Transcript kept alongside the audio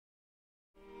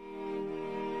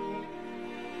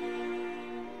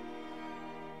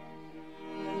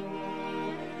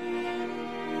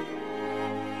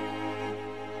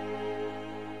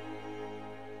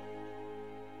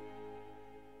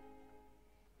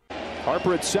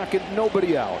Harper at second,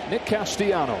 nobody out. Nick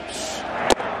Castellanos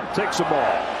takes a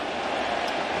ball.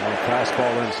 And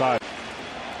fastball inside.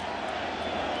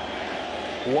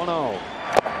 1-0.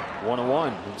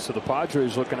 1-1. So the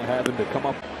Padres looking to have him to come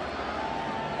up.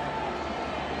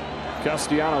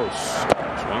 Castellanos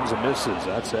swings and misses.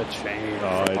 That's that change.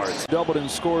 It's doubled and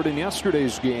scored in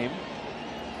yesterday's game.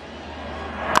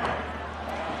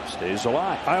 Stays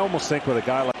alive. I almost think with a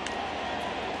guy like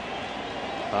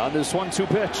on this 1-2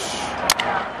 pitch.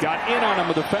 Got in on him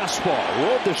with a fastball.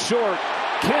 Rolled to short.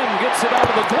 Kim gets it out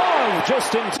of the glove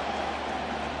just in time.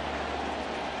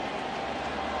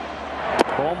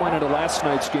 Bohm went into last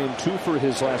night's game 2 for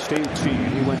his last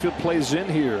 18. He went 2 plays in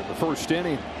here in the first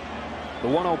inning. The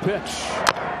 1-0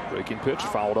 pitch. Breaking pitch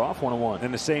fouled off. 1-1.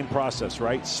 In the same process,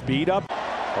 right? Speed up.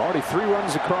 Already 3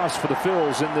 runs across for the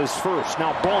Phils in this first.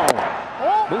 Now Bohm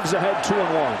moves ahead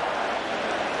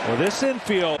 2-1. Well, this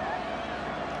infield.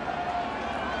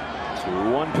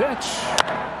 2-1 pitch.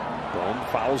 Bohm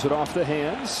fouls it off the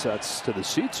hands. That's to the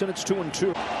seats, and it's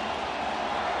 2-2.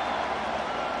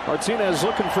 Martinez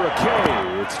looking for a K.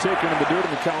 It's taken in the dirt,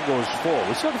 and the count goes full.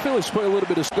 We saw the Phillies play a little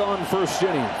bit of gone first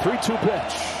inning. 3-2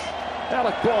 pitch.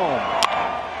 Alec Bohm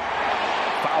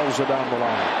fouls it down the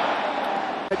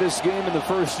line. This game in the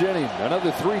first inning.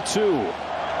 Another 3-2.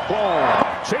 Bohm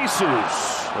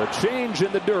chases. A change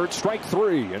in the dirt. Strike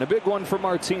 3, and a big one for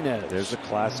Martinez. There's a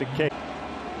classic K.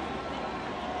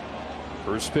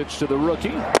 First pitch to the rookie.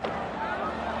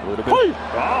 A little bit.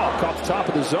 Caught the top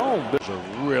of the zone.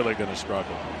 They're really going to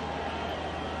struggle.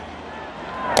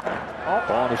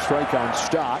 Ball and a strike on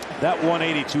Stott. That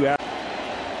 182 out.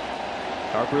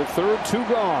 Harper at third, 2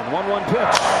 gone. 1-1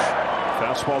 pitch.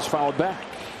 Fastball's fouled back.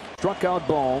 Struck out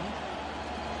Bohm.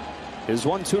 His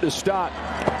 1-2 to Stott.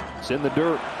 It's in the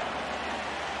dirt.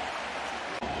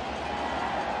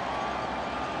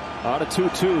 On a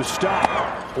 2-2, Stott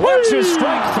watches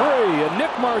strike 3, and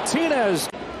Nick Martinez.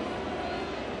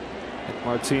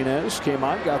 Martinez came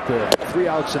on, got the 3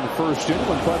 outs in the first inning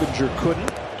when Clevenger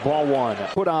couldn't. Ball 1.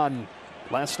 Put on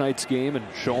last night's game and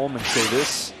show him and say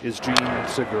this is Gene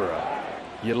Segura.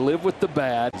 You live with the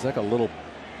bad. He's like a little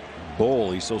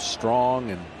bull. He's so strong.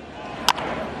 And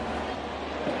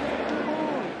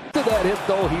after that hit,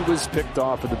 though, he was picked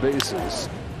off of the bases.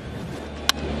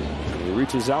 He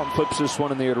reaches out and flips this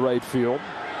one in the air to right field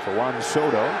for Juan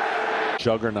Soto.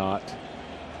 Juggernaut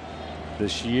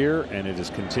this year, and it has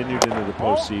continued into the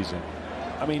postseason.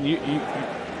 I mean,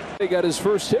 he got his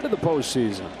first hit of the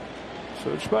postseason,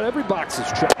 so just about every box is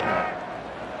checked now.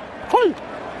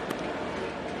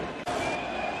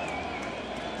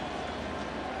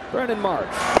 Brandon Marsh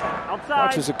outside.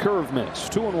 Watches a curve miss.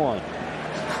 2-1.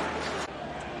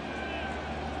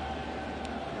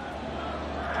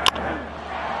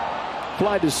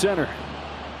 Fly to center.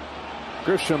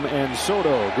 Grisham and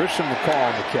Soto. Grisham the call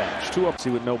on the catch. 2 up. See,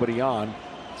 with nobody on,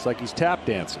 it's like he's tap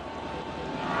dancing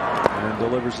and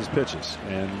delivers his pitches.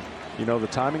 And you know the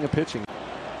timing of pitching.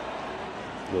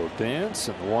 Little dance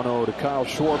and the 1-0 to Kyle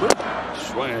Schwarber.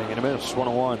 Swing and a miss.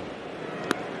 1-1.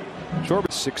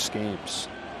 Schwarber 6 games.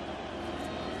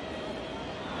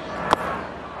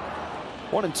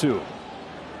 1-2.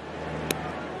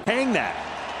 Hang that.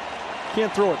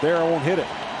 Can't throw it there. I won't hit it.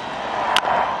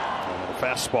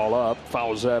 Fastball up,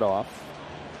 fouls that off.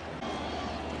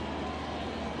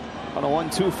 On a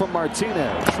 1-2 from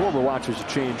Martinez. Schwarber watches a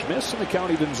change miss, and the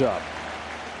count evens up.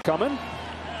 Coming.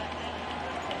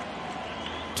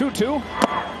 2-2.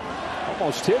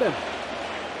 Almost hit him.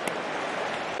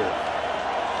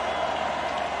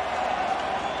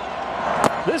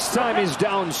 This time he's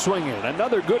down swinging.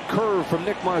 Another good curve from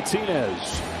Nick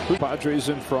Martinez. Padres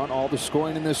in front. All the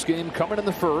scoring in this game coming in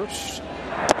the first.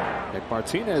 Nick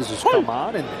Martinez has come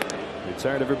on and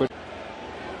retired everybody.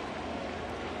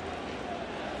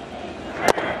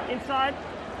 Inside.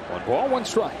 1 ball, 1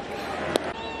 strike.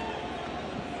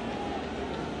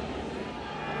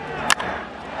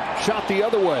 Shot the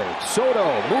other way.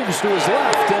 Soto moves to his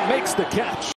left and makes the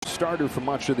catch. Starter for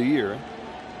much of the year.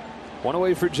 1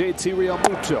 away for JT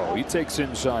Realmuto. He takes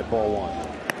inside ball 1.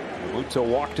 Realmuto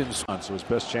walked in. So his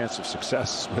best chance of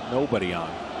success with nobody on.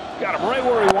 Got him right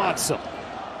where he wants him.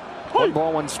 1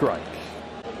 ball, 1 strike.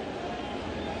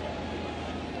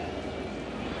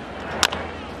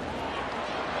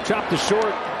 Chop to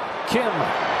short. Kim.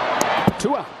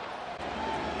 2 out.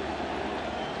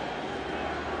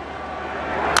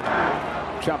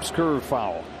 Chops curve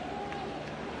foul.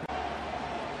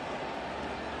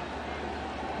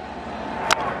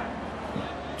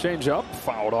 Change up,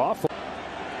 fouled off.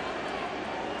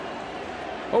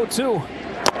 0-2.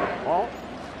 Well,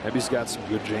 maybe he's got some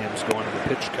good jams going in the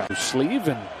pitch count. Sleeve,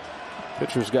 and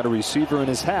Pitcher's got a receiver in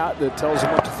his hat that tells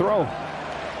him what to throw.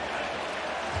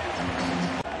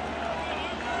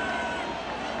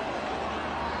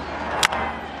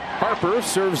 Harper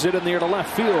serves it in the air to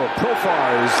left field.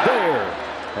 Profar is there.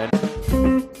 And